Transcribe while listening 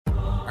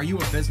Are you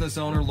a business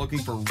owner looking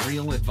for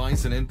real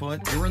advice and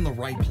input? You're in the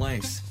right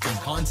place. From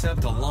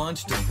concept to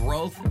launch to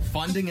growth,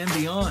 funding, and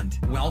beyond.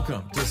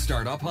 Welcome to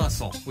Startup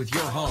Hustle with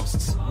your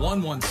hosts.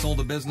 One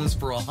sold a business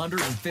for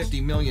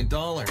 $150 million.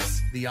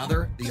 The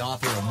other, the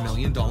author of $1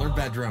 Million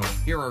Bedroom.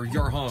 Here are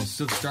your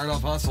hosts of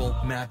Startup Hustle,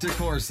 Matt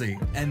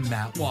DeCoursey and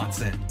Matt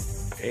Watson.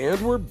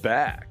 And we're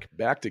back.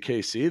 Back to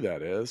KC,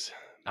 that is.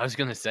 I was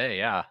going to say,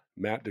 yeah.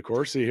 Matt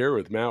DeCoursey here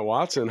with Matt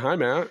Watson. Hi,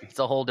 Matt. It's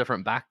a whole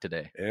different back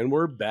today. And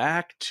we're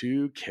back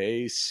to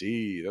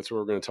KC. That's what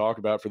we're going to talk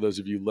about for those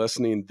of you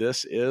listening.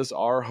 This is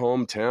our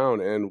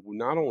hometown. And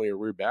not only are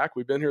we back,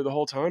 we've been here the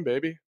whole time,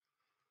 baby.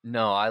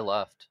 No, I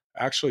left.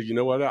 Actually, you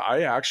know what?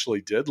 I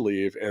actually did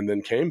leave and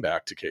then came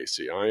back to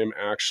KC. I am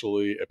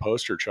actually a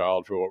poster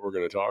child for what we're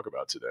going to talk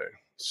about today.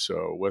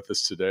 So with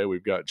us today,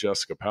 we've got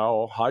Jessica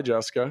Powell. Hi,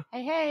 Jessica.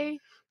 Hey.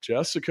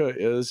 Jessica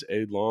is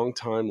a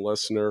longtime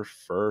listener,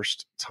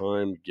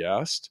 first-time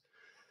guest.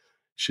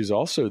 She's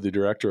also the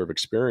director of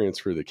experience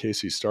for the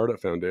KC Startup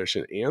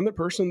Foundation and the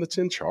person that's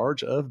in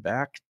charge of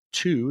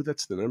Back2,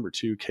 that's the number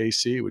 2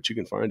 KC, which you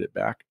can find at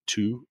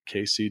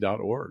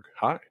back2kc.org.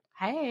 Hi.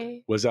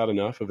 Hey. Was that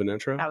enough of an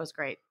intro? That was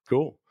great.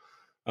 Cool.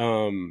 I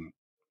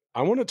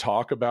want to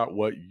talk about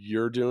what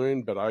you're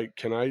doing, but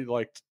can I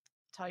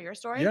tell your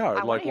story? Yeah,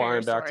 I like why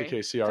I'm back to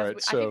story. KC. All right.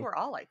 I think we're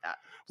all like that.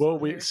 Well,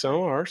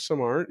 some are,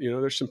 some aren't. You know,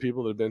 there's some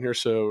people that have been here.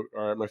 So,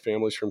 all right, my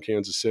family's from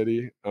Kansas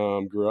City.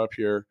 Grew up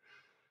here.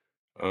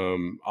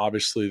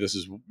 Obviously, this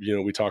is,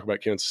 we talk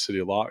about Kansas City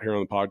a lot here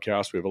on the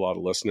podcast. We have a lot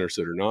of listeners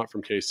that are not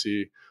from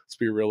KC. Let's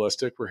be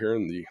realistic. We're here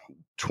in the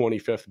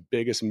 25th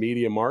biggest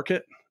media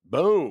market.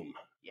 Boom.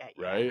 Yeah.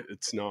 Right?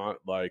 It's not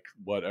like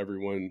what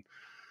everyone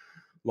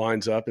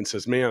lines up and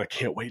says, man, I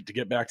can't wait to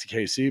get back to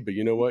KC. But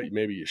you know what?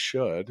 Maybe you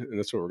should. And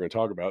that's what we're going to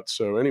talk about.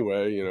 So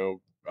anyway,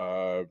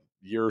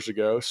 years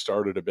ago,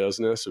 started a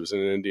business. It was in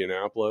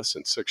Indianapolis,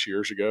 and 6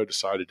 years ago,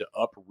 decided to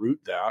uproot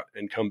that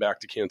and come back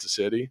to Kansas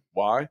City.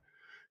 Why?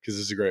 Because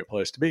it's a great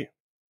place to be.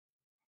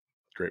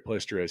 Great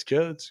place to raise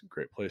kids.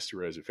 Great place to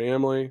raise a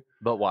family.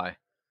 But why?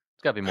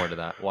 It's got to be more to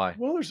that. Why?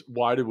 Well,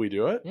 why did we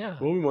do it? Yeah.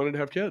 Well, we wanted to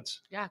have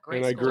kids. Yeah, great.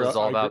 And I grew It up. was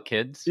all about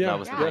kids. Yeah, That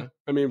was the thing.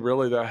 I mean,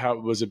 really, that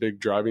was a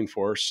big driving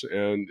force,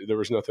 and there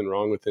was nothing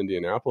wrong with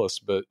Indianapolis,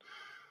 but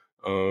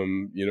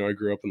I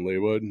grew up in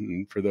Leawood,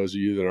 and for those of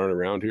you that aren't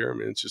around here, I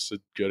mean, it's just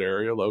a good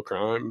area, low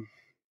crime.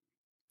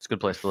 It's a good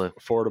place to live.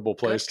 Affordable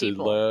place to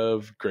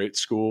live, great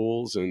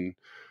schools, and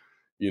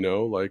it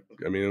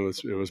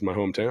was my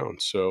hometown.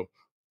 So,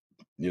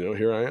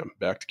 here I am,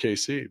 back to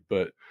KC.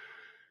 But,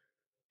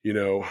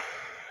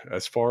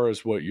 as far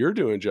as what you're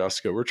doing,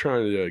 Jessica, we're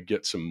trying to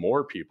get some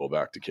more people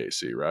back to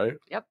KC, right?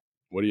 Yep.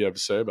 What do you have to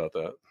say about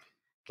that?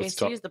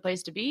 KC is the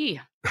place to be.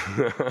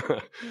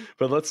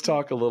 But let's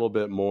talk a little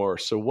bit more.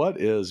 So what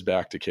is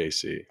Back to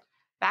KC?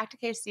 Back to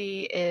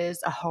KC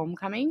is a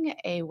homecoming,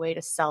 a way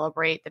to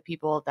celebrate the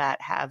people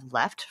that have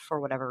left for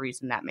whatever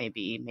reason that may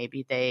be.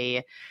 Maybe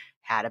they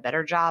had a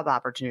better job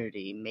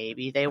opportunity.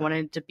 Maybe they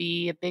wanted to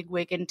be a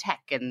bigwig in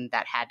tech and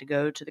that had to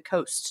go to the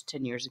coast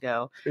 10 years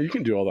ago. You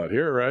can do all that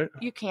here, right?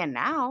 You can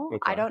now.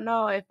 Okay. I don't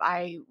know if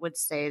I would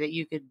say that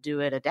you could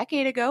do it a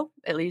decade ago,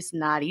 at least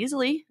not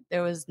easily.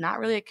 There was not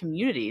really a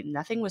community.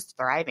 Nothing was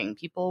thriving.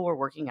 People were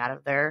working out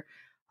of their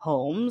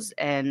homes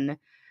and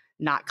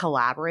not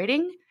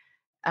collaborating.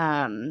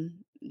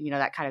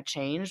 That kind of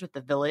changed with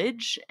the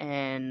village.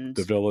 And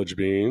the village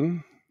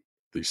being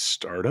the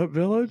startup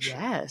village?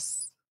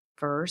 Yes.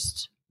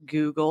 First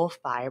Google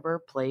fiber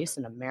place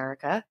in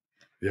America.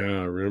 Yeah,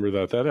 I remember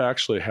that. That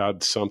actually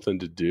had something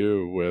to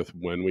do with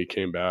when we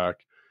came back,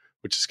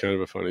 which is kind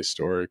of a funny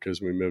story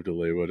because we moved to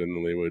Leawood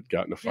and Leawood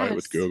got in a fight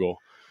with Google.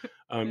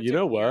 You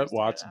know what,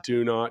 Watson?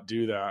 Do not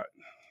do that.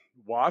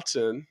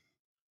 Watson,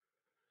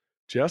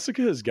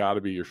 Jessica has got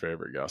to be your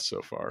favorite guest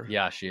so far.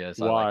 Yeah, she is.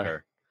 Why? I like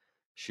her.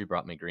 She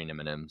brought me green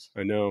M&Ms.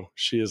 I know.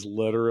 She is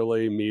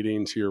literally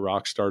meeting to your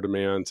rock star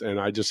demands. And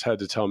I just had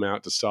to tell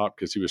Matt to stop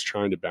because he was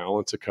trying to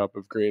balance a cup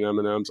of green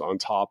M&Ms on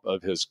top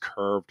of his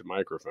curved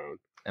microphone.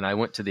 And I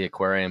went to the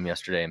aquarium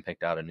yesterday and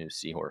picked out a new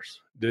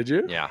seahorse. Did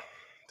you? Yeah.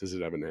 Does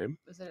it have a name?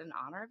 Was it in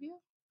honor of you?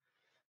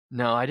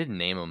 No, I didn't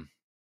name him.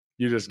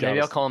 You just got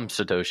Maybe I'll call him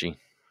Satoshi.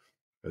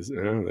 Yeah,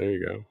 there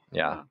you go.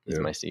 Yeah, he's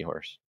my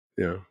seahorse.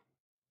 Yeah.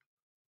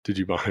 Did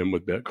you buy him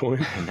with Bitcoin?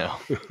 No.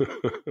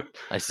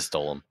 I just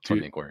stole him from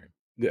the aquarium.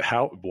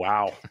 How?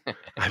 Wow.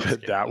 I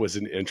bet that was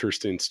an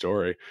interesting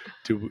story.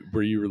 Did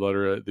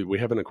we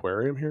have an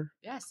aquarium here?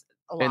 Yes.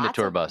 And the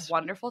tour bus.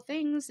 Wonderful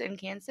things in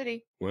Kansas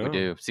City. Wow. We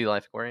do. Sea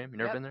Life Aquarium. You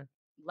never been there?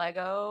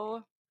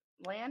 Lego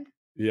Land.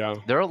 Yeah.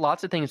 There are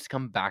lots of things to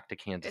come back to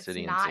Kansas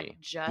City and see.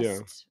 It's not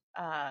just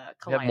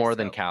we have more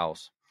than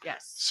cows.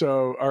 Yes.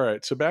 So, all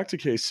right. So back to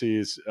KC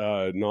is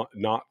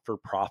not for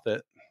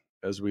profit,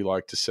 as we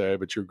like to say,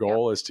 but your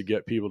goal is to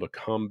get people to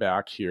come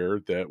back here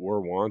that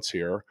were once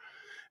here.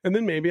 And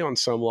then maybe on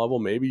some level,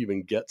 maybe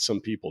even get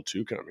some people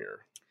to come here.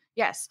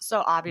 Yes.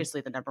 So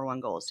obviously the number one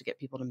goal is to get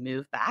people to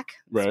move back.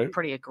 It's right.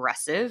 Pretty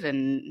aggressive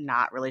and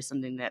not really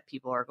something that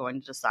people are going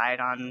to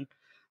decide on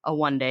a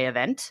one-day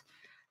event.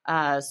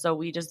 So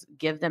we just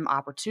give them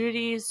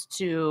opportunities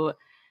to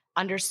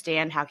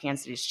understand how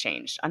Kansas City's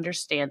changed,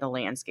 understand the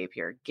landscape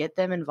here, get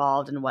them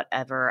involved in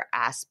whatever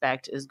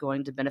aspect is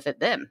going to benefit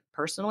them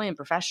personally and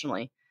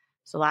professionally.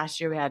 So last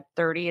year we had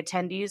 30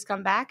 attendees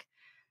come back.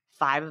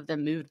 5 of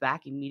them moved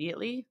back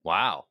immediately.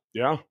 Wow.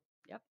 Yeah.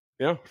 Yep.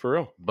 Yeah, for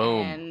real.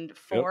 Boom. And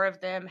 4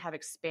 of them have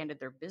expanded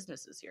their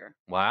businesses here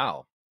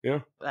Wow.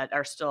 that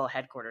are still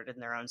headquartered in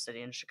their own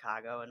city in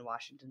Chicago and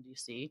Washington,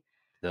 D.C.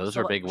 Those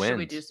So are big wins. Should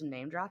we do some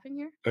name dropping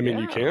here? I mean,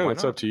 you Yeah, can. why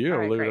It's not? up to you. All I'll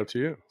right, leave it great. up to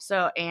you.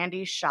 So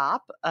Andy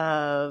Shop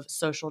of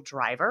Social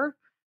Driver,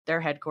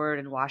 they're headquartered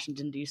in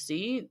Washington,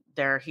 D.C.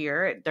 They're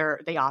here.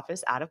 The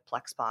office out of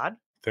Plexpod.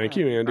 Thank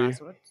you, Andy.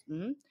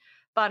 Mm-hmm.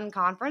 Fun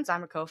Conference.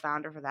 I'm a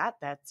co-founder for that.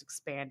 That's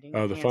expanding.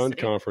 Oh, in the Kansas Fund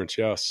City. Conference.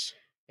 Yes.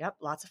 Yep,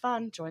 lots of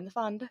fun. Join the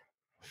fund.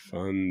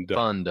 Fund.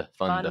 Fund.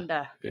 Fund.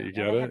 Yeah, you Yeah,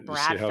 got they it? had You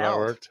Brad see how that Feld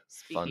worked?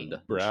 speaking Fund. in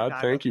Brad.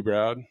 Chicago Thank you,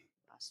 Brad.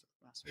 last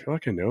I week. feel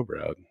like I know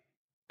Brad.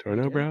 Do I You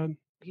know do? Brad?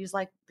 He's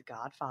like the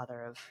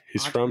godfather of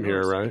He's from here,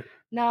 entrepreneurs. right?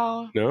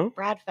 No, No?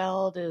 Brad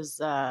Feld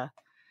is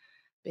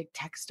big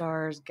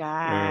Techstars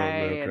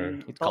guy okay.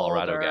 and He's a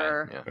Colorado guy,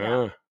 Boulder.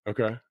 yeah.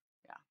 Okay.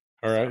 Yeah.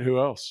 All right. So- Who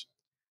else?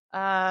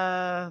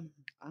 I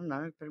don't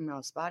know. You're putting me on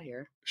the spot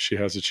here. She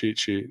has a cheat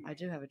sheet. I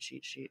do have a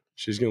cheat sheet.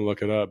 She's going to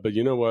look it up. But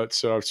you know what?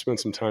 So I've spent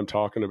some time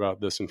talking about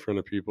this in front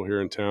of people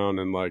here in town.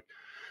 And like,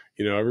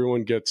 you know,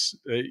 everyone gets,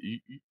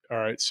 all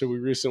right. So we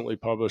recently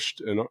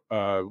published an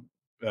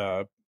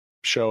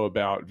show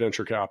about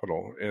venture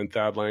capital, and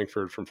Thad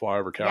Langford from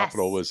Flyover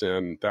Capital Yes. was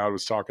in. Thad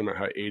was talking about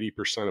how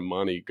 80% of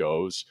money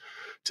goes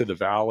to the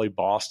Valley,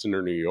 Boston,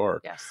 or New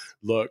York. Yes.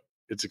 Look,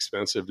 it's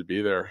expensive to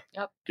be there.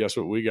 Yep. Guess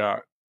what we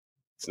got?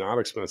 It's not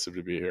expensive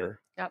to be here.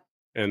 Yep.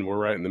 And we're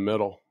right in the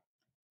middle.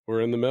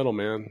 We're in the middle,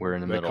 man. We're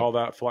in the They middle. call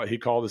that he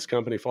called his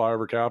company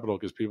Flyover Capital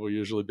because people are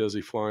usually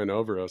busy flying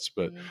over us.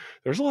 But Mhm.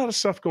 there's a lot of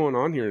stuff going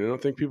on here. And I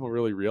don't think people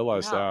really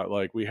realize No. that.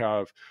 Like we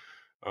have,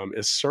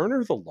 is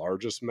Cerner the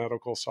largest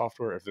medical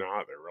software? If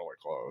not, they're really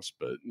close.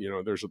 But, you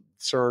know, there's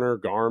Cerner,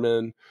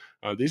 Garmin.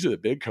 These are the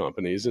big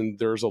companies. And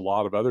there's a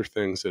lot of other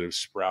things that have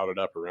sprouted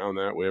up around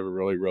that. We have a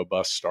really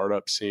robust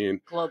startup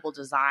scene. Global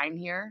design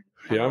here.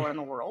 Yeah. Number 1 in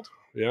the world.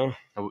 Yeah.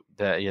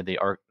 They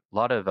are a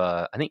lot of.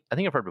 I think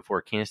I've heard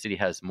before. Kansas City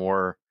has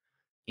more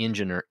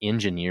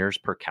engineers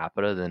per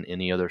capita than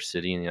any other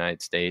city in the United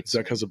Is States.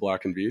 that because of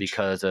Black and Beach?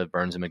 Because of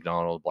Burns and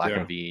McDonald, Black Yeah.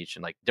 and Beach,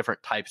 and like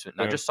different types of,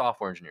 not Yeah. just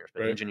software engineers,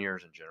 but Right.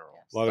 engineers in general.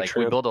 Yes. A lot of Like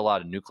we build a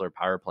lot of nuclear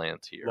power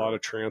plants here. a lot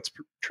of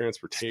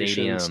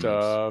transportation Stadiums.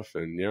 stuff.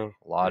 And yeah,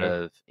 a lot yeah.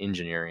 of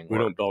engineering. We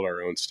work don't build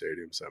our own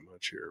stadiums that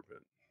much here, but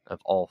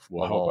of all.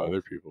 we'll of help all.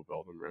 other people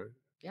build them, right?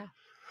 Yeah.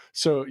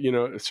 So, you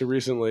know, so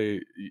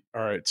recently,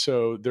 all right,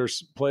 so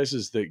there's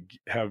places that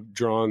have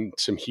drawn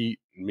some heat,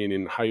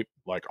 meaning hype,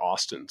 like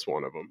Austin's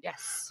one of them.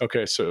 Yes.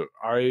 Okay, so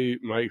I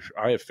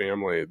have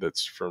family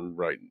that's from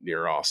right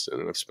near Austin,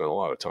 and I've spent a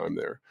lot of time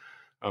there.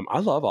 I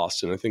love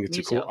Austin. I think it's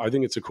Me cool. too. I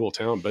think it's a cool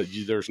town, but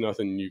there's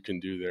nothing you can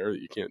do there that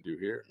you can't do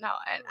here. No,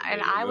 and I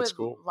mean, I that's would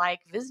cool.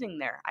 like visiting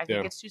there. I think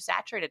Yeah. it's too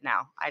saturated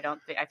now. I think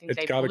It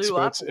they got blew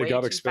up expensive. way It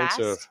got too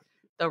expensive. fast.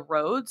 The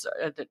roads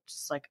are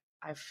just like,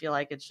 I feel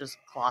like it's just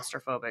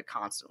claustrophobic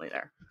constantly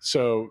there.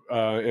 So,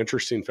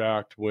 interesting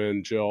fact,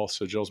 when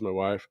Jill's my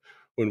wife,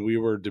 when we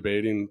were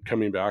debating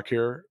coming back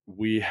here,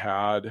 we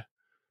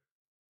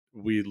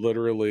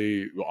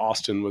literally,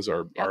 Austin was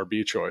our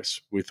B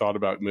choice. We thought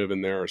about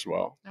moving there as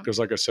well. Yep. Because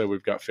like I said,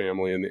 we've got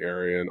family in the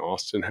area, and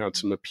Austin had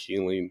some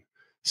appealing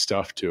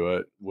stuff to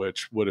it,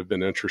 which would have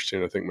been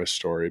interesting. I think my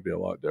story would be a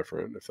lot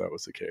different if that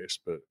was the case.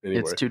 But anyway,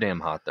 It's too damn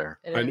hot there,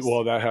 It is.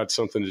 well, that had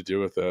something to do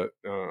with it.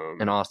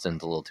 and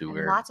Austin's a little too And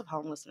weird. lots of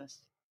homelessness.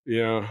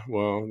 Yeah,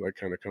 well, that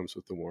kind of comes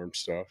with the warm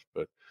stuff.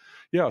 But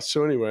yeah,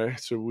 so anyway,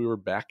 so we were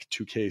back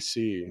to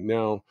KC.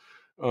 Now,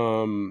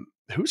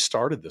 who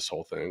started this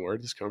whole thing? Where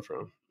did this come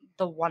from?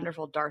 The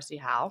wonderful Darcy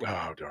Howe.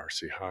 Oh,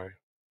 Darcy. Hi.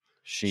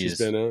 She's She's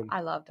been in. I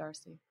love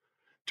Darcy.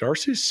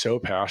 Darcy's so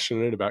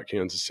passionate about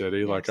Kansas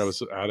City. Like I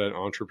Yes. was at an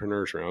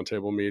entrepreneurs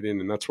roundtable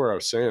meeting, and that's where I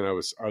was saying, I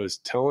was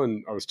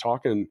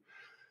talking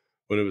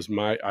when it was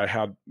I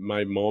had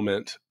my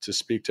moment to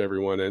speak to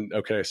everyone. And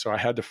okay, so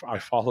I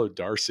followed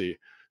Darcy,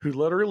 who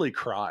literally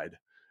cried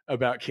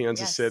about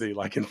Kansas Yes. City,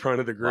 like in front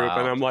of the group. Wow.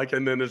 And I'm like,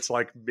 and then it's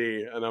like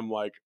me, and I'm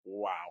like,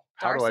 wow,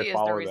 how Darcy do I is the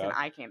follow reason that?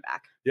 I came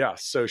back. Yeah.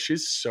 So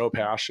she's so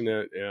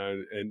passionate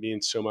and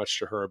means so much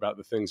to her about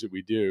the things that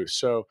we do.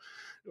 So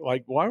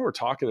like while we're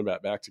talking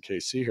about back to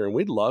KC here, and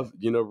we'd love,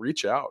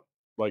 reach out.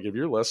 Like if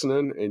you're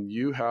listening and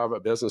you have a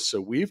business.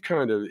 So we've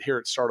kind of here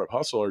at Startup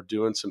Hustle are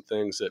doing some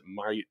things that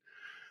might,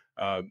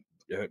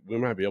 we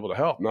might be able to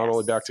help not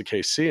only back to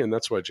KC, and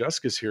that's why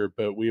Jessica's here,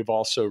 but we've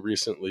also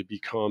recently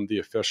become the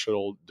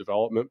official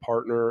development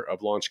partner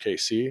of Launch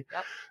KC.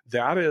 Yep.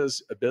 That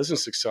is a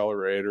business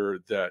accelerator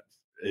that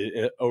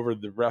over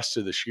the rest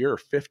of this year,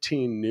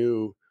 15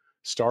 new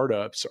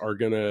startups are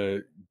going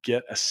to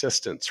get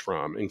assistance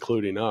from,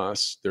 including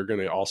us. They're going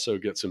to also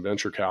get some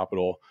venture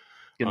capital.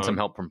 Getting some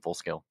help from Full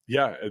Scale.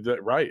 Yeah,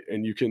 right.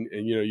 And you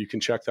can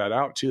check that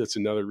out too. That's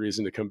another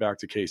reason to come back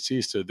to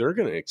KC. So they're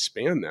going to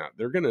expand that.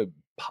 They're going to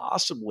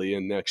possibly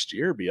in next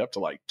year be up to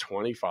like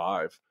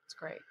 25 It's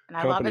great. And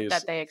I love it companies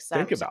that they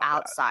accept about that.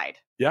 outside.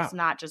 Yeah. It's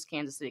not just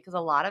Kansas City, because a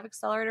lot of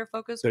accelerator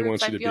focused They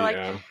groups, want you I to feel be, like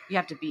yeah. you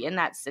have to be in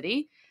that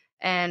city.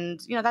 And,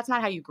 you know, that's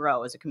not how you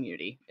grow as a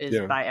community, is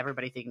Yeah. by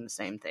everybody thinking the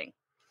same thing.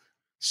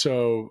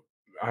 So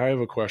I have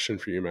a question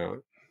for you, Matt.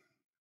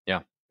 Yeah.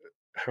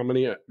 How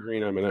many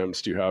green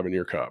M&Ms do you have in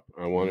your cup?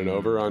 I want an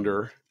over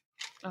under.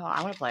 Oh,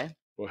 I want to play.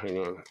 Well, hang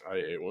on. I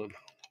ate one.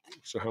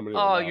 So how many?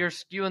 Oh, you're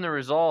skewing the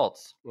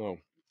results. Oh,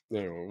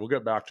 anyway, we'll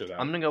get back to that.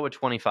 I'm going to go with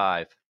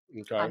 25.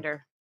 Okay.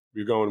 Under.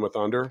 You're going with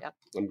under? Yep.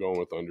 I'm going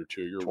with under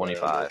too. You're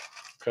 25. way under.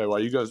 Okay. Well,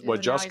 you guys, Ooh, well,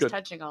 now Jessica. he's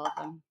touching all of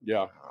them.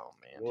 Yeah. Oh,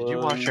 man. Did you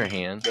wash your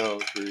hands? No,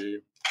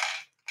 3.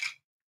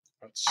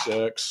 That's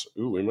 6.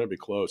 Ooh, we might be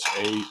close.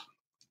 8.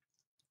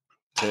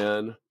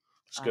 10.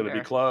 It's going to be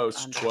Under.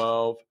 close. Under.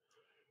 12.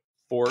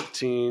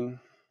 14.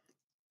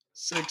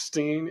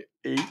 16.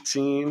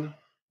 18.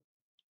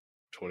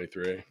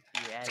 23.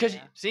 Yeah, Because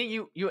yeah. see,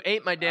 you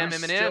ate my damn You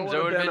M&Ms. still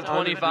It would have been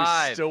under-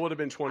 25. you Still would have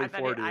been I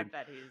 24, bet, I dude.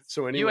 bet he's.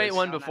 So You anyways, ate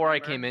one on that before I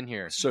number. came in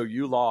here. So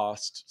you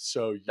lost.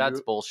 So you,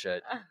 That's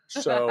bullshit.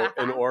 so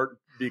in order,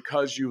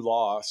 because you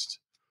lost,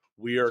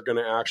 we are going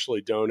to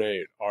actually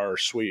donate our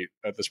suite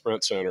at the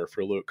Sprint Center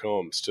for Luke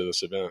Combs to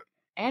this event.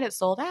 And it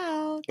sold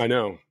out. I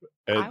know.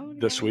 I wanna The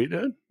go. suite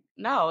did?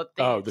 No.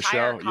 The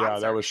entire show? Yeah,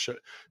 that concert. was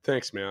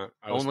thanks, man.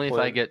 Only if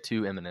I get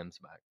 2 M&Ms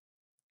back.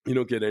 You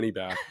don't get any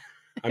back.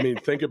 I mean,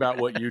 think about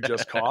what you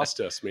just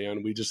cost us,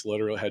 man. We just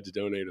literally had to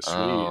donate a suite.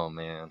 Oh,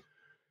 man.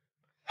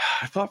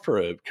 I thought for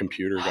a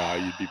computer guy,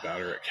 you'd be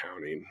better at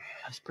counting.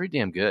 That's pretty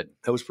damn good.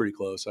 That was pretty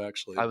close,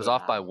 actually. I was but-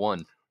 off by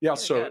 1. Yeah. Really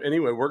So good.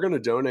 anyway, we're going to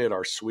donate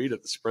our suite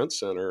at the Sprint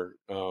Center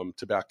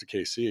to Back to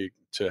KC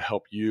to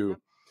help you,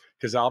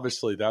 because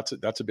obviously that's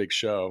a big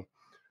show.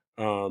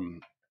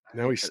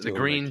 Now he's The still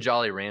Green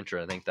Jolly Rancher,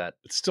 I think that.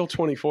 It's still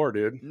 24,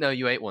 dude. No,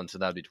 you ate one, so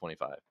that'd be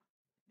 25.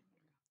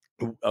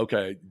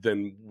 Okay,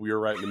 then we were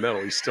right in the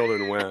middle. He still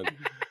didn't win.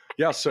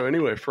 Yeah. So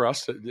anyway,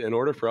 in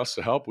order for us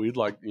to help, we'd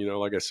like,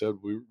 like I said,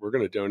 we're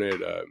going to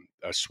donate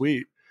a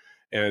suite.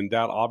 And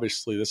that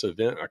obviously this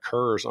event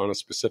occurs on a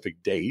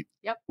specific date,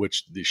 Yep.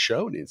 which the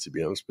show needs to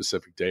be on a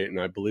specific date.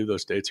 And I believe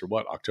those dates are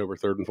what, October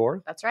 3rd and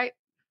 4th? That's right.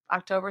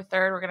 October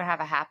 3rd, we're going to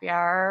have a happy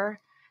hour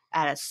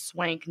at a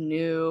swank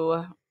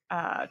new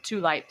Two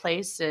Light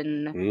place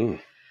in.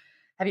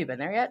 Have you been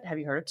there yet? Have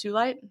you heard of Two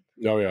Light?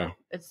 Oh, yeah.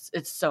 It's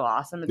so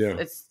awesome. It's, Yeah.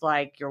 it's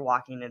like you're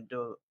walking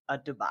into a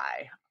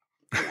Dubai.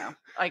 You know,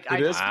 like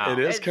It is. Wow. It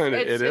is kind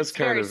of. It is it's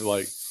kind very of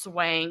like.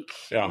 swank,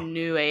 Yeah.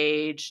 new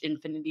age,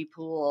 infinity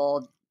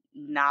pool.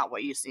 Not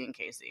what you see in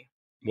KC.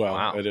 Well,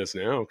 Wow. it is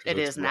now. 'Cause It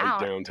it's is right now.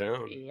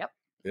 downtown. Yep.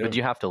 Yeah. But do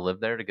you have to live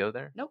there to go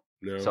there? No.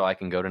 So I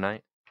can go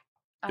tonight?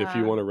 If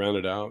you want to rent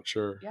it out,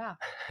 sure. Yeah.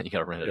 You got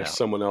to rent it If out.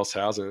 someone else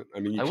hasn't, I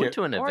mean, you I can't. went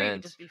to an Or you could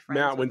event. just be friends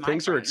Matt, with when my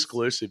things are friends.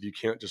 exclusive, you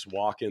can't just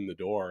walk in the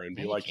door and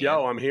be Yeah, you like, can.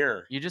 "Yo, I'm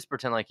here." You just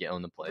pretend like you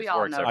own the place. We It all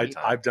works know every you.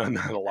 time. I've done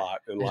that a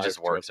lot in It life. just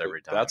works trust me.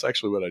 every time. That's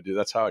actually what I do.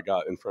 That's how I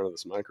got in front of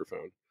this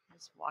microphone.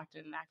 Just walked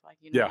in and act like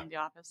you know Yeah. in the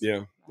office.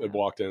 Yeah, I Uh,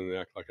 walked in and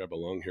act like I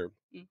belong here.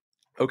 Mm.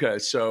 Okay,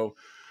 so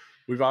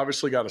we've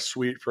obviously got a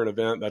suite for an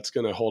event that's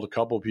going to hold a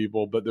couple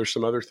people, but there's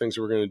some other things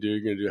we're going to do.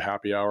 You're going to do a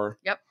happy hour.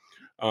 Yep.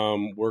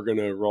 We're going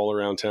to roll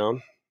around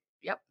town.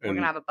 Yep. We're And-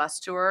 going to have a bus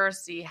tour,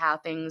 see how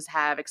things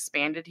have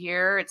expanded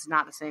here. It's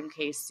not the same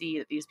KC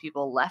that these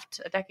people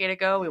left a decade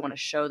ago. We want to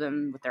show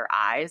them with their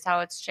eyes how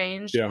it's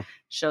changed. Yeah.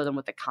 Show them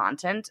with the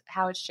content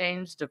how it's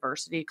changed,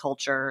 diversity,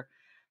 culture.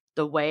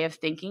 The way of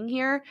thinking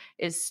here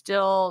is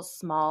still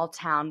small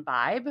town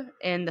vibe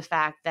in the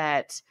fact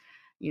that,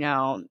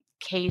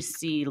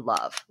 KC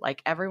love.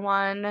 Like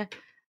everyone.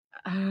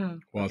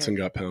 Watson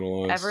got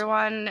penalized.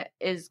 Everyone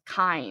is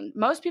kind.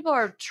 Most people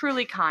are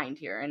truly kind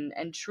here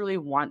and truly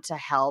want to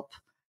help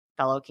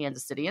fellow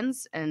Kansas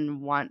Cityans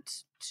and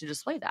want to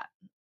display that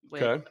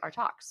with Okay. our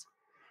talks.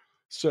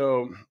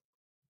 So,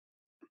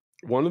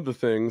 one of the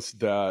things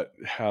that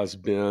has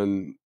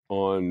been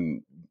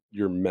on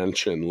your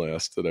mention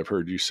list that I've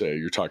heard you say,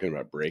 you're talking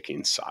about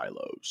breaking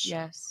silos.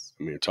 Yes.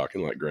 I mean, you're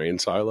talking like grain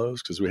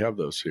silos because we have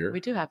those here.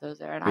 We do have those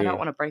there, and I Yeah. don't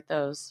want to break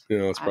those. Yeah,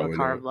 that's I'm a probably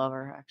carb not.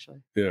 lover,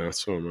 actually. Yeah,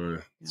 so am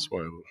I. That's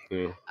why.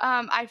 Yeah.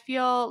 I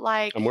feel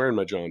like. I'm wearing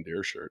my John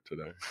Deere shirt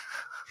today.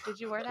 Did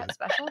you wear that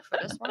special for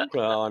this one?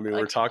 Well, I mean,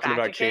 we're Like, talking back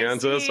about to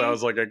Kansas. KC. I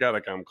was like, I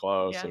gotta come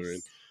close. I Yes. mean,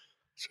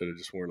 should have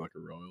just worn like a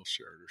Royal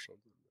shirt or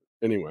something.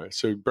 Anyway,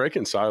 so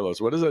breaking silos.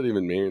 What does that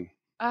even mean?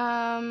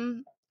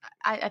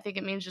 I think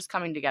it means just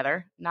coming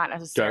together, not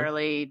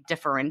necessarily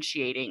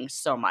differentiating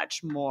so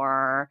much,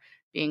 more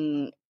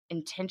being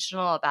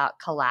intentional about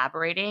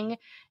collaborating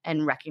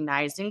and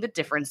recognizing the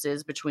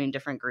differences between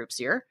different groups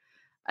here.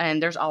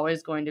 And there's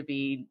always going to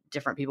be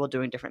different people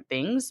doing different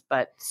things,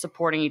 but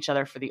supporting each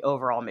other for the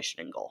overall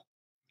mission and goal.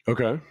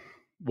 Okay.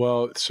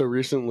 Well, so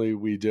recently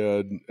we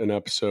did an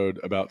episode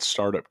about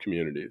startup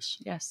communities.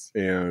 Yes.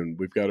 And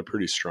we've got a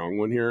pretty strong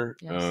one here.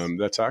 Yes.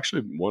 That's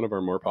actually one of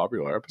our more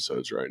popular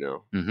episodes right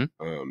now. Mhm.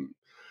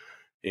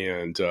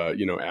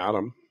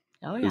 Adam,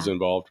 Oh, yeah. who's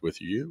involved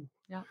with you,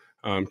 Yeah.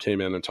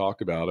 came in and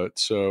talked about it.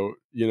 So,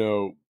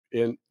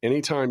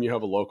 anytime you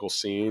have a local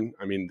scene,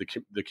 I mean,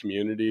 the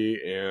community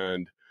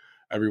and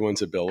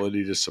everyone's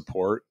ability to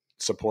support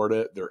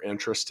it, their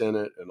interest in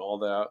it, and all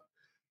that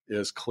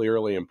is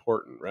clearly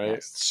important, right?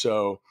 Yes.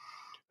 So,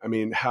 I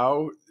mean,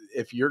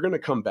 if you're going to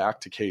come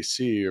back to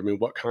KC, I mean,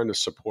 what kind of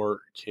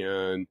support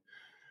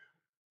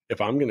if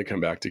I'm going to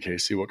come back to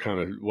KC,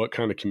 what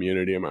kind of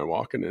community am I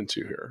walking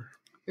into here?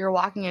 You're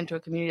walking into a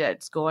community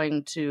that's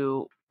going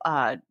to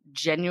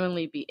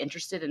genuinely be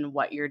interested in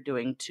what you're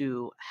doing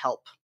to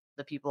help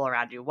the people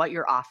around you, what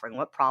you're offering,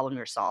 what problem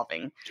you're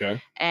solving.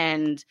 Okay.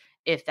 And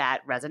if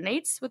that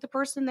resonates with the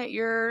person that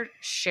you're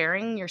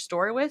sharing your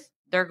story with,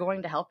 they're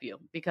going to help you,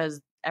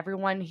 because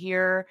everyone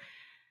here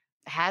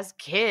has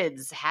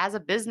kids, has a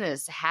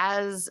business,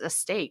 has a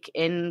stake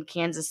in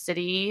Kansas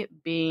City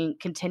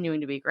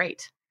continuing to be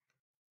great.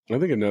 I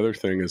think another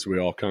thing is we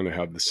all kind of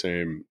have the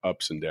same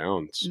ups and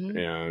downs. Mhm.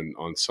 And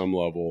on some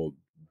level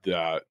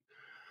that,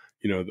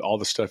 all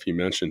the stuff you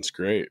mentioned is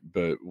great.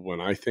 But when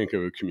I think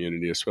of a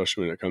community,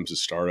 especially when it comes to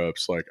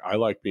startups, like I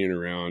like being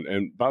around.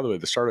 And by the way,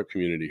 the startup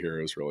community here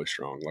is really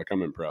strong. Like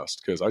I'm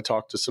impressed because I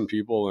talked to some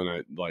people and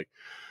I like,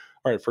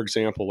 all right, for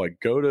example, like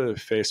go to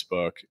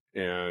Facebook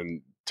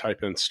and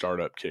type in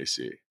Startup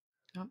KC.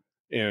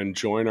 And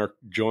join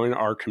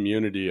our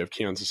community of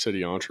Kansas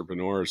City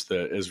entrepreneurs.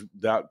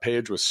 That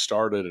page was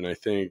started and I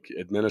think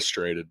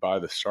administrated by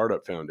the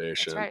Startup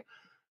Foundation. That's right.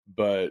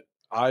 But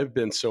I've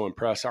been so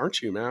impressed,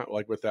 aren't you, Matt?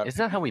 Like with that. Isn't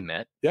that how we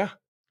met? Yeah,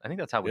 I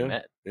think that's how we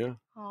met. yeah,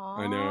 Aww.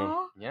 I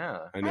know.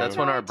 Yeah, I know. that's I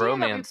when had our no idea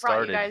that we bromance brought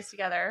started. You guys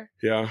together.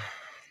 yeah,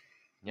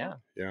 Yeah,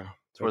 yeah.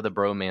 that's where the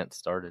bromance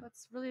started.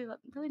 That's really,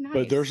 really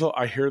nice. But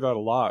I hear that a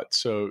lot.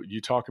 So you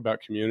talk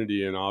about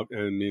community,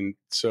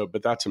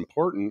 but that's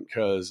important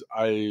because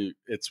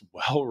it's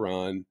well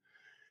run.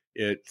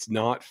 It's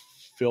not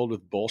filled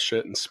with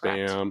bullshit and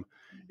spam. Correct.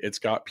 It's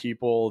got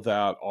people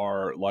that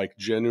are like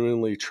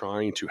genuinely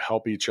trying to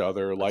help each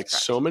other. That's like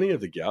correct. so many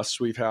of the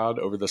guests we've had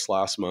over this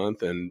last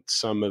month, and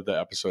some of the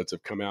episodes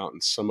have come out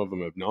and some of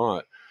them have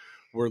not,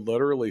 were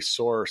literally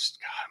sourced.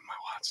 God, my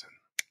Watson,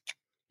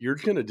 you're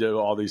going to do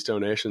all these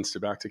donations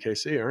back to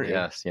KC, aren't you?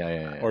 Yes,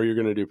 yeah. Or you're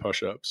going to do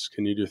push-ups.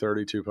 Can you do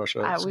 32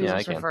 push-ups? We Yeah, just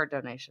I can. prefer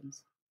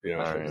donations.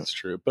 Yeah, I think Alright. that's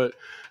true. But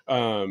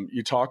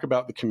you talk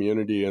about the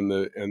community and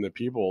the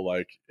people.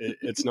 Like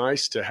it's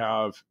nice to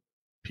have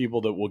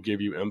people that will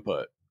give you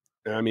input.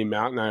 And I mean,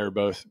 Matt and I are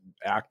both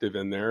active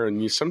in there,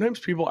 and sometimes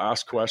people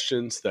ask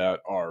questions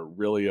that are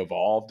really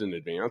evolved and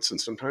advanced, and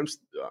sometimes,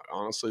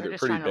 honestly, they're just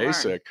pretty trying to learn.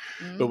 basic.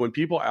 Mhm. But when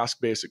people ask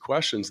basic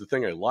questions, the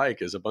thing I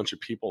like is a bunch of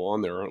people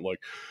on there aren't like,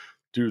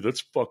 dude,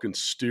 that's fucking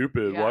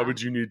stupid. Why Yeah.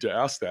 would you need to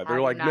ask that? How They're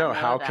do you like, not no, know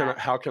how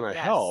that? can I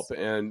Yes. help?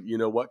 And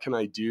what can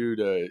I do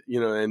to,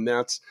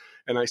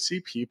 and I see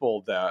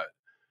people that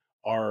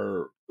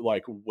are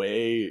like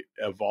way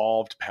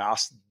evolved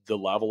past the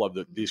level of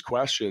these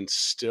questions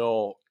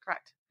still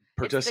Correct.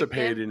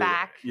 participate it's the in give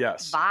back it.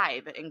 Yes.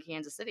 vibe in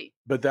Kansas City.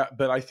 But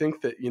I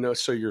think that,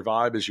 so your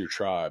vibe is your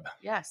tribe.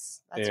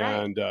 Yes, that's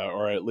right. And,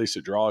 or at least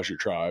it draws your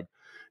tribe.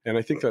 And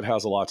I think that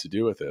has a lot to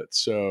do with it.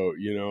 So,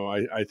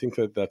 I think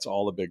that that's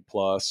all a big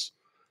plus.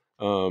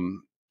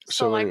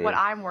 So like anyway. what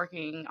I'm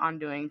working on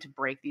doing to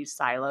break these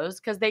silos,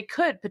 because they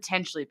could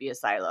potentially be a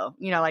silo,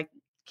 like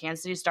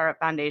Kansas City Startup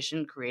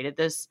Foundation created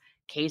this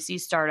KC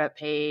startup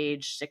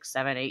page 6,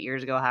 7, 8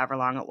 years ago, however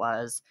long it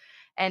was.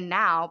 And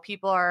now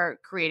people are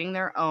creating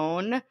their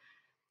own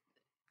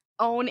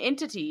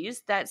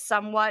entities that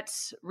somewhat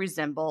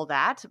resemble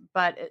that,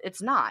 but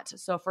it's not.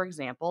 So for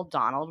example,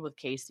 Donald with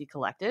KC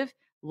Collective,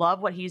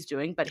 love what he's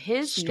doing, but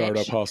his Startup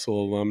niche,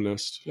 Hustle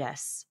alumnus.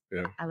 yes.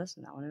 Yeah. I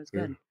listened to that one. It was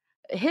Yeah.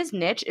 good. His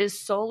niche is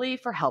solely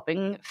for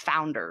helping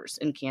founders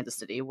in Kansas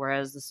City,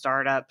 whereas the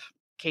startup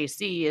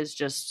KC is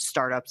just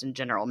startups in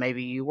general.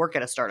 Maybe you work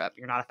at a startup,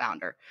 you're not a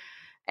founder.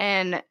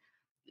 And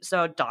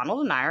so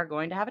Donald and I are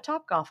going to have a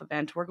Topgolf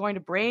event. We're going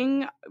to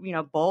bring,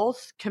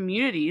 both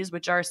communities,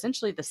 which are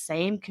essentially the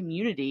same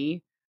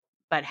community,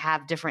 but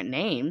have different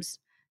names,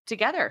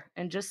 together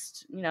and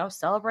just,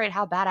 celebrate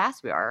how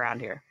badass we are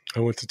around here. I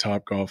went to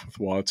Topgolf with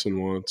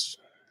Watson once,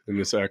 and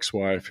his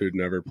ex-wife, who'd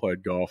never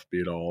played golf,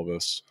 beat all of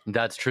us.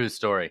 That's true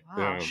story.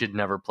 Wow. Yeah. She'd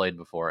never played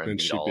before and And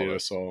beat she all beat of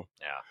us all.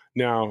 Yeah.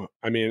 Now,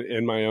 I mean,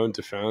 in my own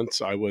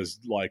defense, I was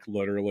like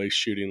literally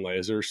shooting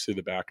lasers through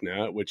the back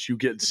net, which you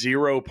get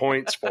 0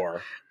 points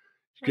for.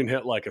 You can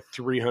hit like a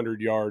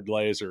 300-yard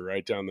laser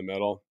right down the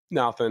middle.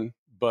 Nothing.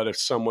 But if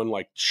someone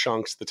like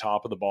chunks the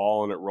top of the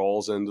ball and it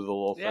rolls into the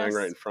little Yes. thing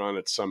right in front,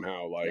 it's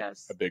somehow like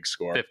Yes. a big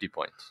score. 50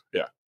 points.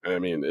 I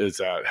mean, is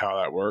that how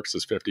that works?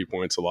 Is 50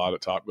 points a lot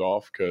at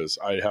Topgolf? Because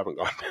I haven't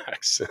gone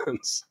back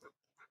since.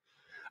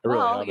 I really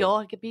haven't.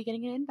 You'll be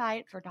getting an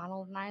invite for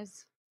Donald and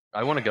I's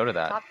I want to go to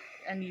that. top,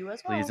 and you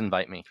as well. Please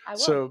invite me. I will.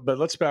 So, but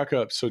let's back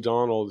up. So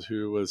Donald,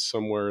 who was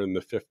somewhere in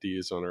the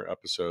 50s on our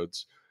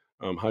episodes,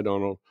 hi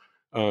Donald.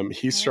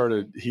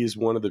 He's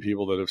one of the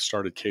people that have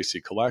started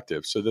KC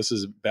Collective. So this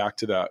is back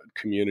to that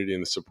community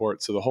and the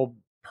support. So the whole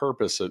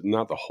purpose of,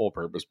 not the whole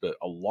purpose, but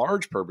a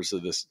large purpose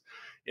of this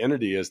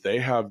entity is they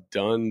have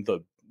done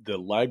the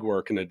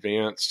legwork in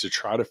advance to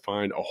try to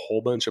find a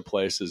whole bunch of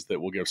places that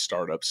will give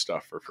startup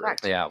stuff for free.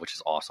 Correct. Yeah, which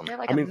is awesome. They have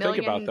like I mean, $1 think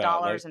about million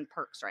that, like- in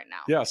perks right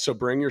now. Yeah, so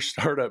bring your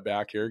startup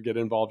back here, get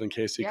involved in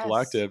KC Yes.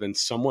 Collective, and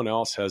someone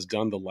else has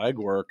done the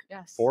legwork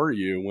Yes. for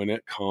you when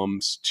it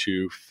comes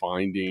to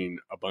finding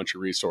a bunch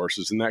of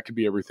resources. And that could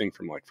be everything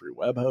from like free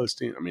web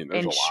hosting. I mean,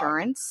 there's a lot.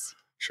 Insurance.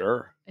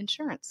 Sure.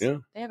 Insurance. Yeah.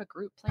 They have a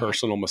group plan.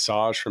 Personal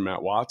massage from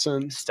Matt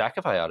Watson.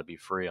 Stackify ought to be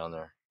free on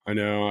there. I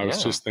know. I was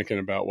Yeah. just thinking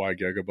about why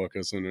Gigabook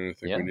isn't, and I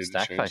think Yeah, we need to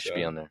Stackify change should that.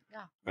 be on there. Yeah.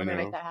 I Want me to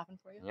know. make that happen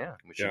for you? Yeah,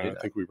 we should Yeah, do I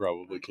that. think we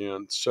probably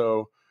can.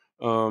 So,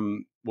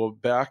 well,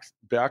 back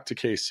to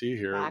KC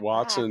here. Back.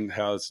 Watson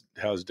has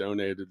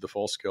donated the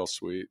full scale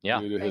suite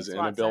Yeah. due to his Thanks,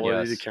 Watson.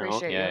 inability Yes. to count.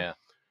 Appreciate Yeah, you. yeah.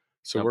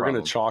 So No we're going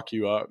problem. to chalk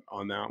you up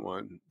on that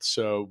one.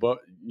 So, but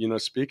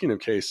speaking of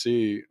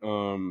KC,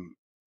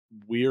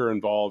 we are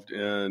involved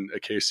in a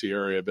KC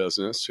area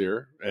business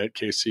here at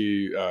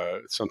KC.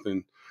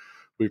 Something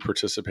we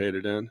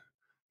participated in.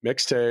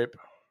 Mixtape.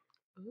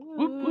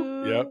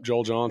 Ooh. Yep,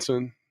 Joel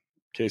Johnson,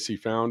 KC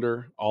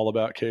founder, all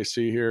about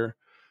KC here.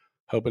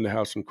 Hoping to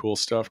have some cool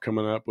stuff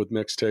coming up with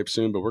Mixtape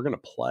soon, but we're going to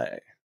play.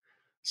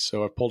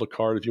 So I pulled a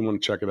card. If you want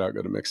to check it out,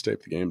 go to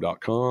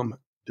mixtapethegame.com.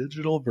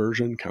 Digital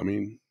version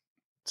coming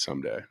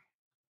someday.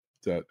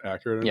 Is that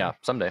accurate? Yeah,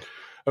 someday.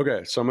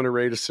 Okay, so I'm going to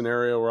rate a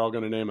scenario. We're all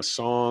going to name a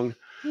song.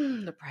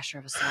 The pressure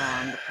of a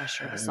song. The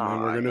pressure of a And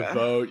song. then we're going to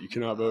vote. You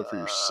cannot vote for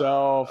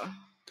yourself.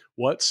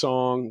 What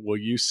song will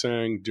you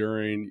sing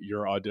during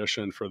your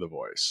audition for The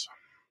Voice?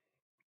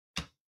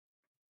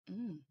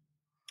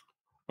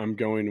 I'm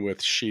going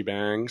with She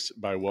Bangs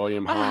by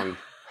William Hung.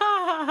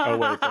 Oh,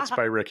 wait, that's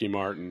by Ricky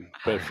Martin.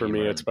 But for Ricky me,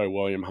 Martin. it's by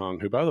William Hung,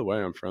 who, by the way,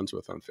 I'm friends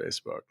with on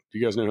Facebook. Do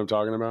you guys know who I'm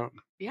talking about?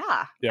 Yeah.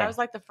 Yeah. That was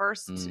like the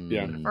first.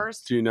 Yeah. The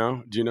first. Do you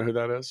know who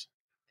that is?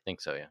 I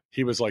think so, yeah.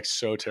 He was like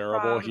so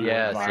terrible. from He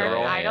Yes, went American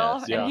viral. yeah, Idol,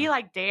 yes. Yeah. and he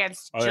like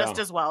danced Oh, just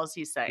yeah. as well as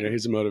he sang. Yeah,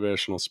 he's a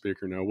motivational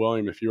speaker now.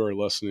 William, if you are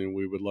listening,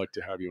 we would like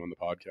to have you on the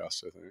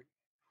podcast, I think.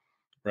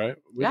 Right?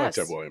 We'd like to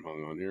have Yes. William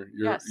Hung on here.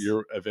 Yes.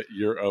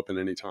 You're open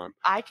anytime.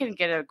 I can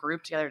get a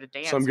group together to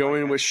dance. So I'm for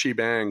going you. with She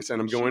Bangs,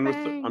 and I'm She going Bangs,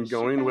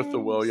 with the She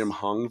William Bangs.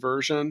 Hung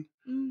version,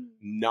 Mm.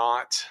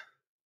 not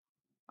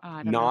Oh,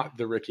 I don't not know.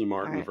 the Ricky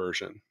Martin All right.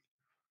 version.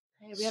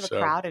 Hey, we have so-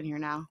 a crowd in here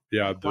now.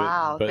 Yeah.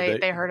 Wow. but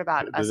They heard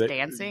about but us they-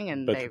 dancing,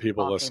 and but they the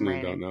people all came listening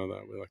raining. don't know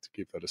that. We like to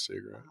keep that a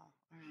secret. Oh,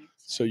 all right.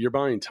 So you're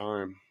buying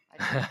time.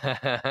 Oh no,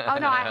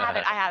 I have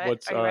it. I have it.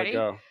 What's Are you ready?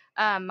 go?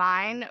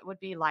 Mine would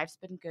be "Life's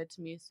Been Good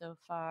to Me So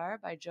Far"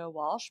 by Joe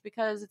Walsh,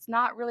 because it's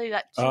not really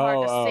that too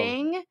hard to Oh.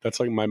 sing. That's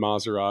like my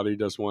Maserati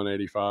does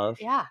 185.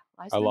 Yeah,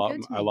 life's I been lost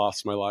good to me. I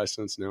lost my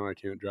license. Now I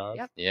can't drive.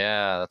 Yep.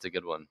 Yeah, that's a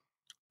good one.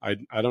 I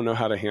don't know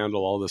how to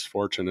handle all this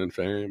fortune and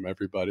fame.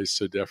 Everybody's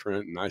so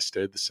different, and I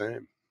stayed the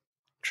same.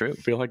 True. I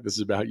feel like this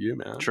is about you,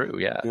 man. True.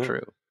 Yeah, Yeah.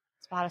 true.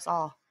 It's about us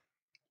all.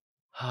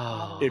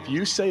 If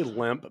you say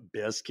Limp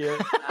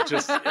Bizkit,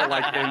 just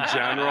like in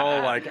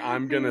general, like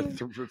I'm gonna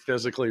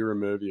physically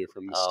remove you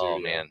from the Oh studio.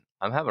 man,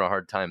 I'm having a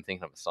hard time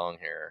thinking of a song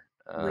here.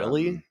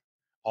 Really?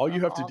 All you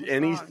Of have to all do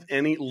the songs.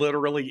 any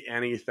literally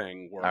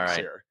anything works All right.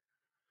 here.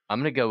 I'm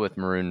gonna go with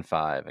Maroon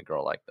 5, A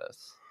Girl Like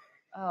This.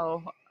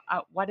 Oh,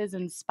 what is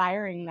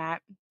inspiring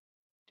that?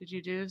 Did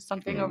you do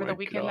something Oh over the my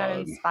weekend that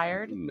God.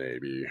 inspired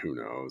Maybe, who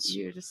knows?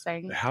 you? Just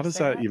saying. How does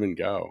that even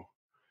go?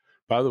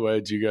 By the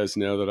way, do you guys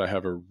know that I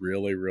have a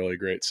really, really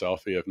great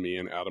selfie of me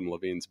and Adam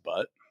Levine's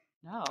butt?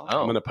 No. Oh.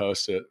 I'm gonna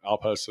post it. I'll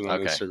post it on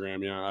Okay.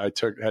 Instagram. Yeah, I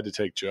had to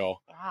take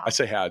Jill. Wow. I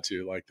say had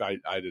to, like I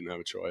didn't have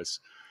a choice.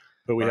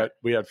 But we Right.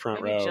 had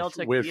front Maybe row. Jill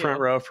took We had you. front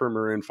row for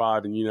Maroon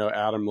 5, and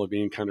Adam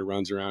Levine kind of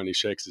runs around, he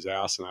shakes his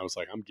ass, and I was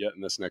like, I'm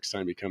getting this next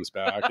time he comes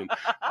back. And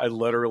I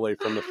literally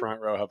from the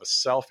front row have a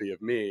selfie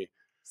of me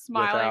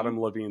Smiling. with Adam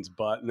Levine's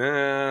butt. Nah,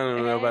 I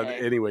don't know about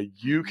Hey. anyway.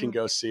 You can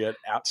go see it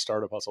at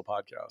Startup Hustle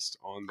Podcast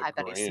on the I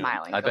bet he's gram.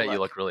 smiling. I Go bet you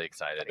look really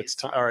excited. It's He's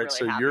time. All right, really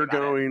so happy you're about it.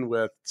 going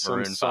with some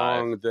Maroon 5.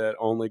 song that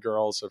only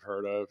girls have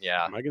heard of.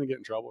 Yeah. Am I going to get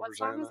in trouble What for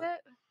saying song is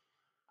that? it?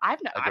 I'm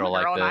A a Girl girl,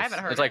 Like and I This. haven't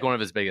heard It's like it. one of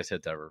his biggest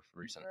hits ever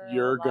recently. Girl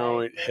You're Like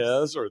going This.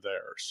 his or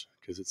theirs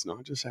because it's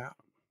not just Adam.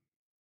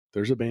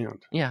 There's a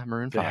band. Yeah,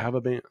 Maroon They 5. have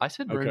a band. I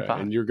said Maroon Okay, 5.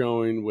 and you're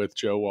going with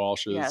Joe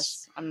Walsh's.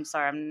 Yes, I'm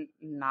sorry. I'm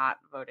not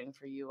voting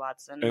for you,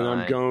 Watson. And I'm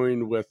Fine.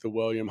 going with the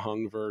William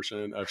Hung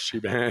version of She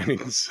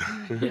Bangs.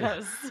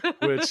 yes.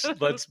 Which,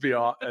 let's be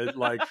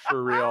like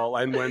for real.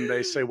 And when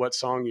they say what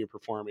song you're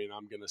performing,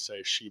 I'm going to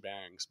say She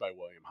Bangs by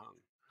William Hung.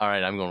 All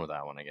right, I'm going with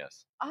that one, I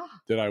guess. Ah,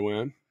 Did I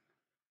win?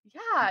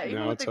 yeah, even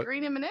No, with it's the a-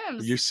 green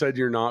M&Ms. You said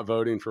you're not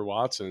voting for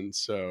Watson,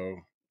 so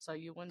So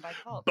you win by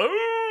default.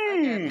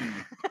 boom.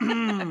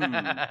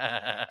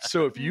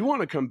 So if you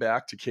want to come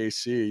back to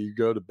KC, you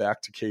go to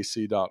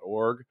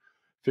backtokc.org,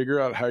 figure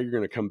out how you're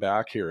going to come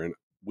back here, and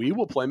we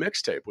will play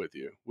mixtape with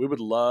you. We would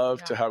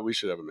love to Yeah. have. We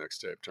should have a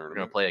mixtape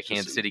tournament. play a just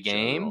Kansas in City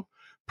game? general.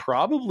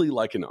 Probably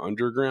like an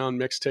underground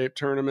mixtape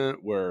tournament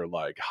where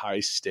like high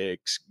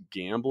stakes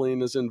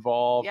gambling is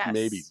involved, Yes.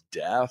 maybe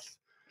death.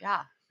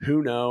 Yeah.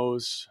 Who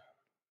knows?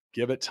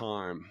 Give it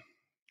time.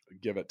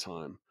 Give it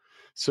time.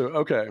 So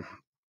okay.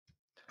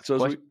 So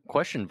as we,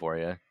 Question for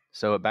you.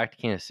 So back to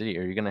Kansas City.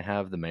 Are you going to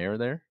have the mayor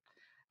there?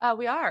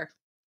 We are.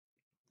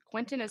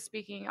 Quentin is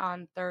speaking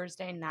on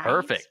Thursday night.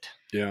 Perfect.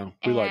 Yeah,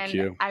 we like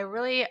you. I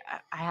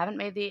haven't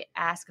made the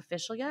ask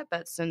official yet,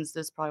 but since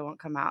this probably won't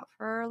come out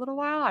for a little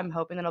while, I'm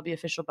hoping that it'll be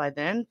official by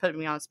then. Putting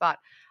me on the spot.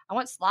 I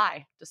want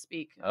Sly to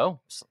speak. Oh,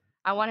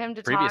 I want him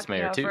to previous talk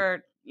mayor too.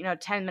 for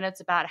 10 minutes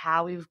about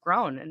how we've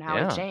grown and how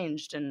Yeah. we've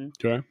changed and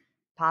Okay.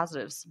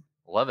 positives.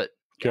 love it.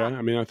 Okay.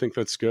 I mean, I think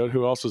that's good.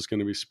 Who else is going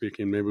to be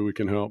speaking? Maybe we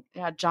can help.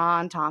 Yeah,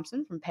 John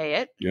Thompson from Pay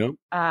It. Yep.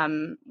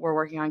 We're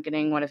working on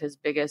getting one of his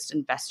biggest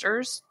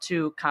investors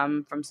to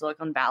come from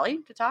Silicon Valley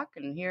to talk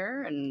and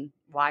hear and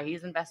why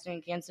he's investing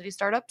in Kansas City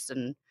startups,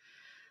 and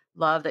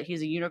love that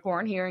he's a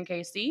unicorn here in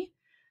KC.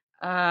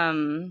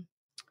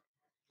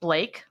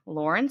 Blake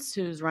Lawrence,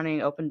 who's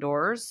running Open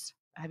Doors.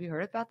 Have you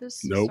heard about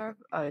this? Nope. startup?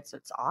 Oh, it's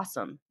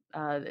awesome.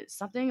 It's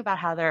something about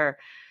how they're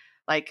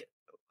like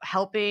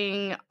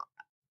helping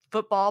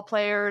football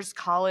players,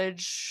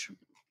 college,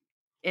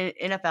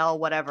 NFL,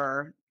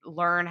 whatever,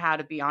 learn how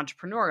to be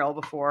entrepreneurial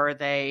before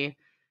they,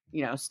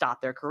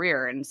 stop their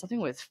career, and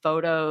something with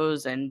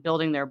photos and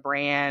building their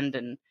brand.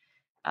 And,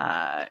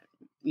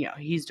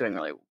 he's doing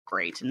really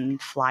great. And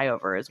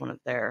Flyover is one of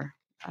their,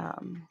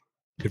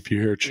 If you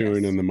hear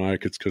chewing Yes. in the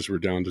mic, it's because we're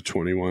down to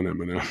 21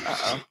 M&Ms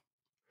Uh-oh.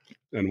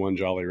 and one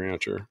Jolly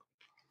Rancher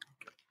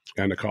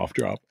and a cough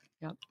drop.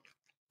 Yep.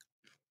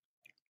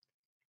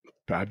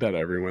 I bet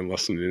everyone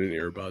listening in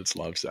earbuds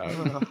loves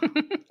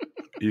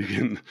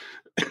that.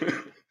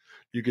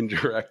 You can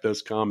direct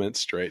those comments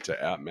straight to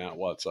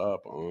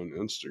 @MattWhat'sUp on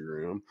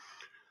Instagram.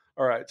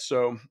 All right,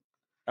 so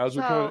as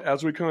we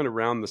kind of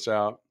round this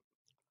out,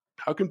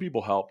 how can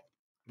people help?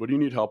 What do you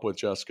need help with,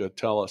 Jessica?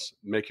 Tell us.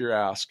 Make your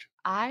ask.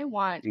 I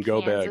want And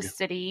go Kansas big.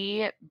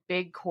 City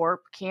big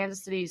corp,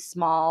 Kansas City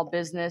small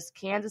business,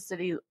 Kansas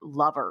City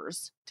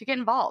lovers to get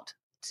involved,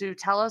 to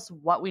tell us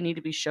what we need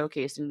to be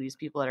showcasing to these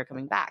people that are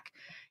coming back.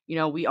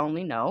 We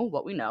only know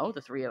what we know,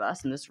 the three of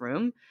us in this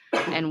room,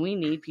 and we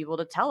need people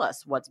to tell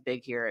us what's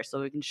big here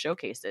so we can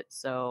showcase it.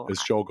 So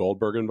Is Joel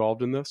Goldberg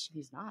involved in this?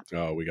 he's not.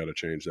 Oh, we got to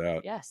change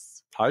that.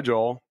 Yes. Hi,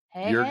 Joel.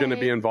 Hey, You're going to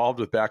be hey. involved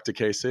with Back to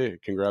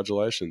KC.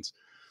 Congratulations.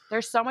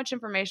 There's so much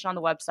information on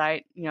the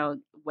website,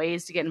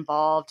 ways to get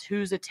involved,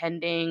 who's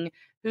attending,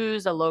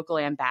 who's a local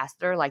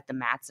ambassador, like the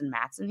Matts and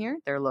Matts in here.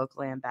 They're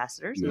local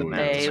ambassadors. No and one,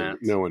 Matts they, and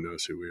Matts. no one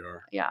knows who we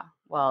are. yeah,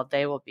 well,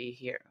 they will be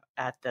here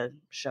at the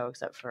show,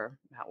 except for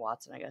Matt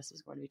Watson, I guess,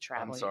 is going to be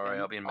traveling. sorry,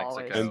 again, I'll be in always.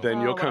 Mexico. And then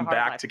Oh, you'll what a come hard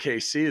back life. to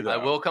KC, though. I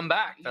will come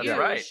back. That's you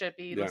right. should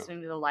be Yeah.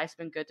 listening to the "Life's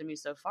Been Good to Me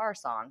So Far"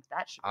 song.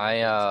 That should be I, a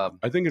good song.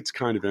 I think it's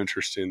kind of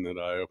interesting that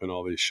I open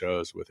all these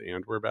shows with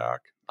 "And We're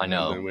Back." I And then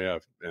know. we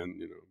have,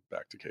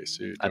 Back to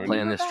KC. I Do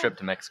planned need- this trip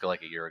to Mexico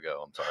like a year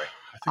ago. I'm sorry.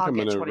 I think I'll I'm get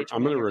gonna 2020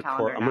 I'm gonna on your record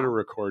calendar I'm gonna now.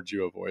 record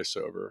you a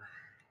voiceover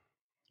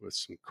with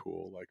some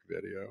cool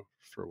video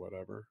for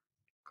whatever.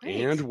 Great.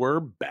 And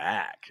we're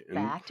back. And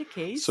back to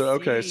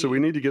KC. so we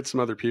need to get some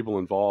other people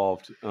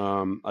involved.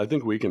 I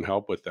think we can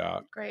help with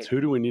that. Great.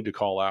 Who do we need to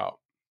call out?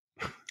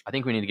 I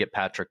think we need to get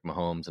Patrick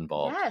Mahomes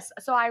involved. Yes.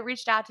 So I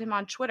reached out to him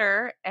on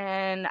Twitter,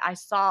 and I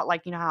saw,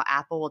 how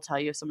Apple will tell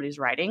you if somebody's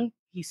writing.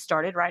 He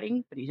started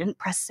writing, but he didn't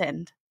press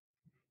send.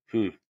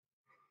 I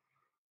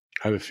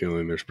have a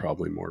feeling there's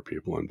probably more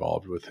people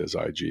involved with his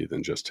IG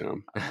than just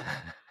him.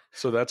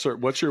 So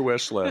what's your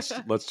wish list?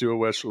 Let's do a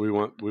wish. We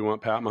want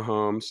Pat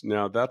Mahomes.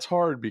 Now that's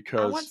hard I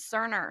because want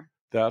Cerner.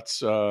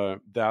 that's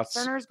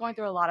Cerner is going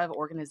through a lot of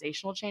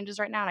organizational changes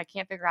right now, and I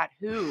can't figure out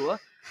who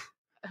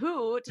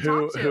to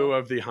talk to. who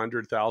of the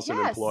 100,000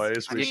 Yes.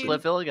 employees I we Get mean- should.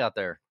 Cliff Illig out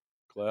there.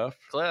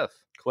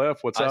 Cliff,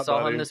 what's I up, saw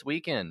buddy? him this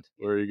weekend.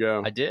 There you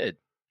go. I did.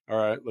 All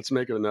right, let's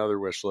make it another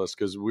wish list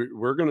because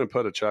we're going to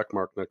put a check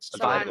mark next to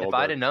If, So I, I'm- if Goldberg.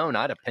 I'd have known,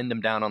 I'd have pinned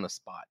him down on the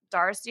spot.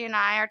 Darcy and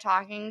I are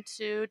talking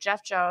to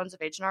Jeff Jones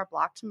of H&R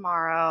Block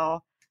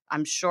tomorrow.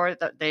 I'm sure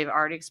that they've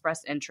already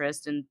expressed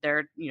interest, and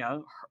they're,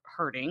 not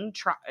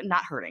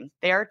hurting.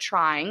 They're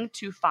trying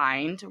to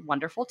find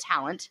wonderful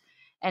talent,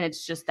 and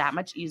it's just that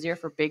much easier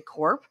for Big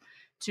Corp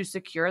to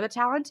secure the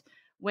talent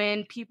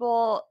when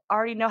people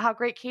already know how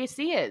great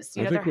KC is.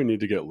 I think we need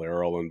to get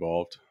Laryl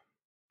involved,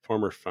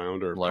 former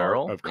founder of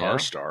Laryl? Yeah.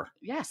 CarStar.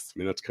 Yes. I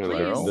mean, that's kind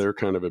Laryl? of they're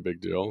kind of a big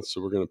deal. So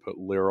we're going to put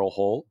Laryl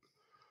Holt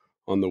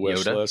on the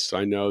wish Yoda? list.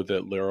 I know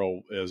that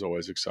Laryl is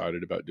always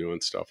excited about doing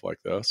stuff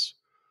like this.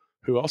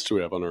 Who else do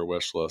we have on our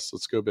wish list?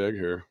 Let's go big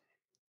here.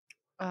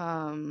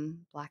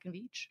 Black and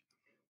Beach.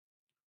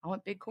 I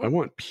want Big Corp. I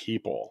want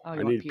people. Oh, I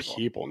you want need people.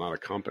 people, not a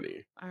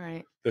company. All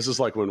right. This is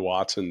like when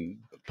Watson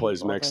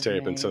plays People mixtape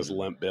and doesn't says mean-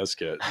 Limp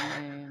Bizkit,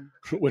 Man.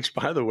 which,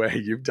 by the way,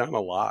 you've done a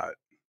lot.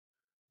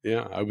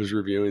 Yeah, I was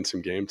reviewing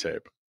some game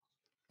tape.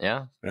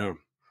 Yeah. Yeah.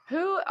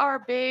 Who are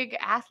big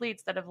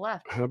athletes that have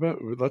left? How about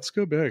let's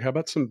go big? How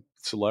about some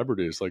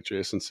celebrities like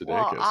Jason Sudeikis?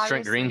 Well,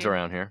 Trent Green's Obviously-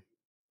 around here.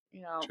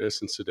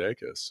 Jason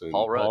Sudeikis and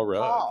Paul Rudd.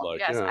 Paul, like,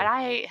 yes, yeah. and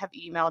I have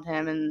emailed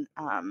him, and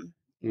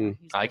he's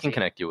I can busy.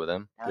 connect you with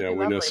him. That would Yeah, be we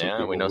know lovely. some Yeah,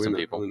 people. we know some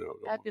people. We know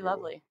That'd be people.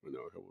 lovely. We know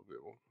a couple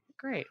people.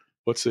 Great.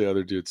 What's the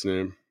other dude's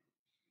name?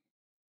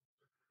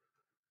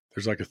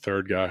 There's like a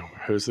third guy.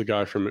 Who's the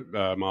guy from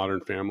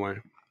Modern Family?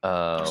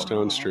 Oh,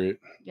 Stone Oh. Street.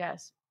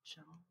 Yes,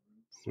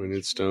 We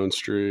need Stone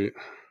Street.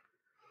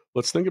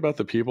 Let's think about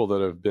the people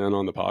that have been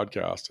on the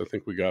podcast. I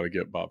think we got to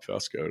get Bob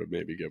Fesco to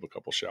maybe give a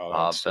couple shout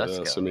outs to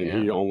this. I mean,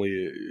 he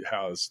only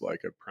has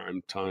like a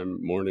primetime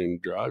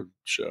morning drive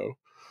show.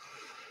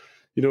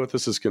 You know what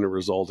this is going to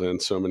result in?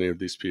 So many of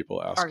these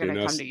people asking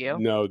us. Come to you.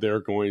 No,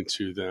 they're going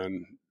to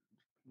then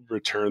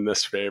return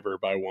this favor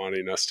by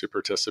wanting us to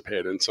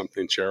participate in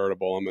something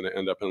charitable. I'm going to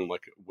end up in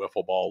like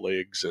wiffle ball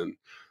leagues and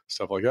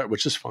stuff like that,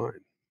 which is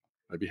fine.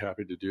 I'd be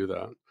happy to do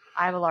that.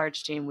 I have a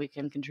large team. We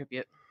can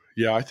contribute.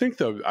 Yeah, I think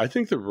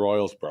the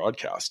Royals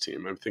broadcast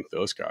team, I think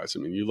those guys, I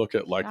mean, you look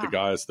at like the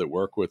guys that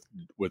work with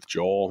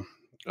Joel,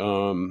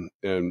 and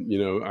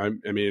you know, I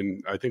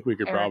mean, I think we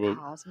could Eric probably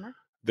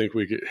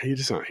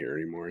he's not here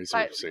anymore. He's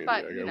in San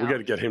Diego. You know, we got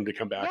to get him to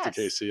come back to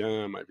KC.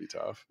 It might be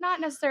tough. Not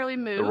necessarily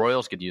move. The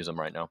Royals could use him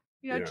right now.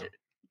 You know,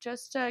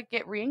 just to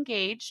get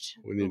re-engaged.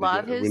 We need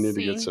to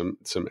get some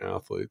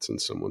athletes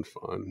and someone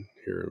fun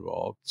here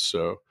involved.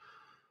 So,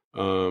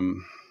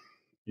 you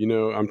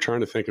know, I'm trying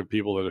to think of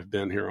people that have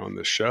been here on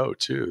this show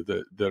too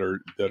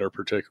that are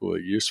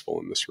particularly useful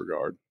in this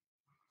regard.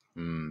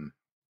 Do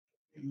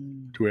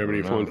we have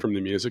any fun from the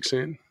music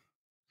scene?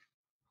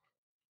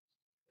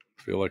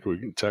 I feel like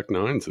Tech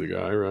Nine's the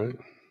guy, right?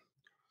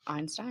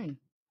 Einstein.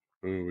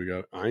 We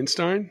got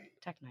Einstein?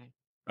 Tech Nine.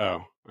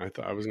 Oh,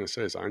 I was going to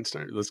say it's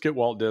Einstein. Let's get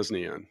Walt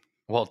Disney in.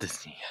 Walt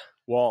Disney.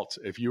 Walt,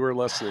 if you are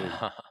listening,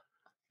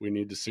 we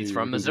need to see. He's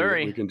from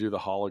Missouri. We can do the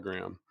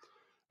hologram.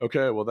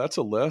 Okay, well, that's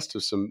a list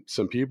of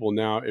some people.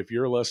 Now, if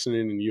you're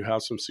listening and you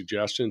have some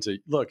suggestions,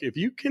 look, if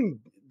you can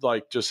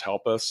like just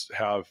help us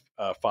have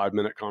a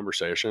 5-minute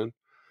conversation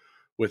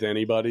with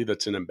anybody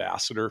that's an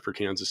ambassador for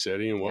Kansas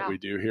City and what we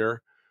do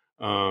here,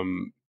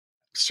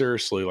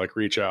 seriously, like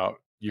reach out.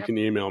 You can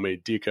email me,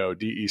 Deco,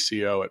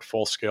 DECO at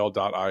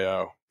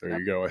fullscale.io. There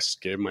you go. I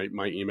gave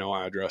my email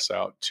address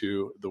out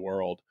to the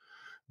world.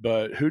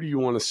 But who do you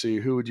want to see?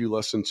 Who would you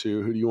listen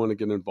to? Who do you want to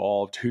get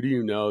involved? Who do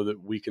you know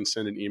that we can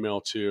send an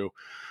email to?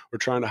 We're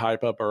trying to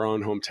hype up our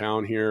own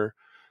hometown here.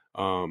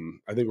 I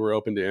think we're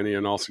open to any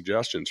and all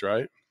suggestions,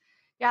 right?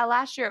 Yeah,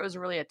 last year it was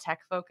really a tech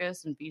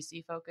focus and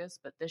VC focus,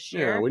 but this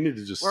year we need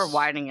to we're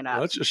widening it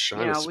up. Let's just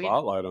shine a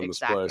spotlight on this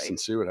place and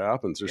see what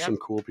happens. There's some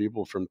cool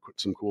people from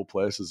some cool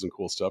places and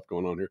cool stuff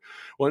going on here.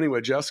 Well, anyway,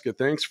 Jessica,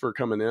 thanks for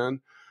coming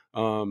in.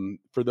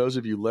 For those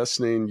of you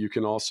listening, you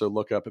can also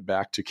look up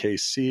Back to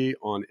KC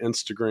on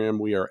Instagram.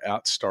 We are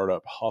at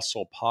Startup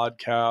Hustle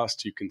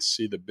Podcast. You can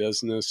see the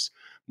business,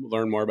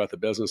 learn more about the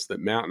business that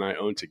Matt and I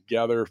own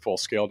together,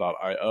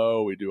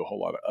 fullscale.io. We do a whole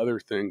lot of other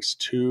things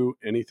too.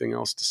 Anything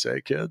else to say,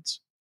 kids?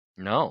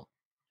 No.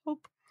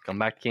 Come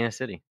back to Kansas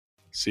City.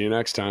 See you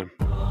next time.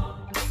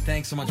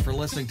 Thanks so much for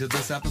listening to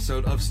this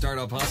episode of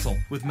Startup Hustle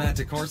with Matt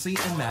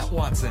DeCoursey and Matt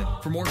Watson.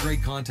 For more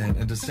great content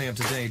and to stay up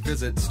to date,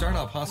 visit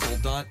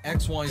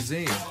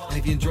startuphustle.xyz. And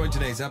if you enjoyed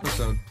today's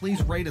episode,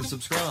 please rate and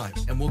subscribe,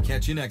 and we'll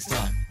catch you next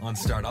time on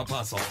Startup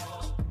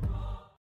Hustle.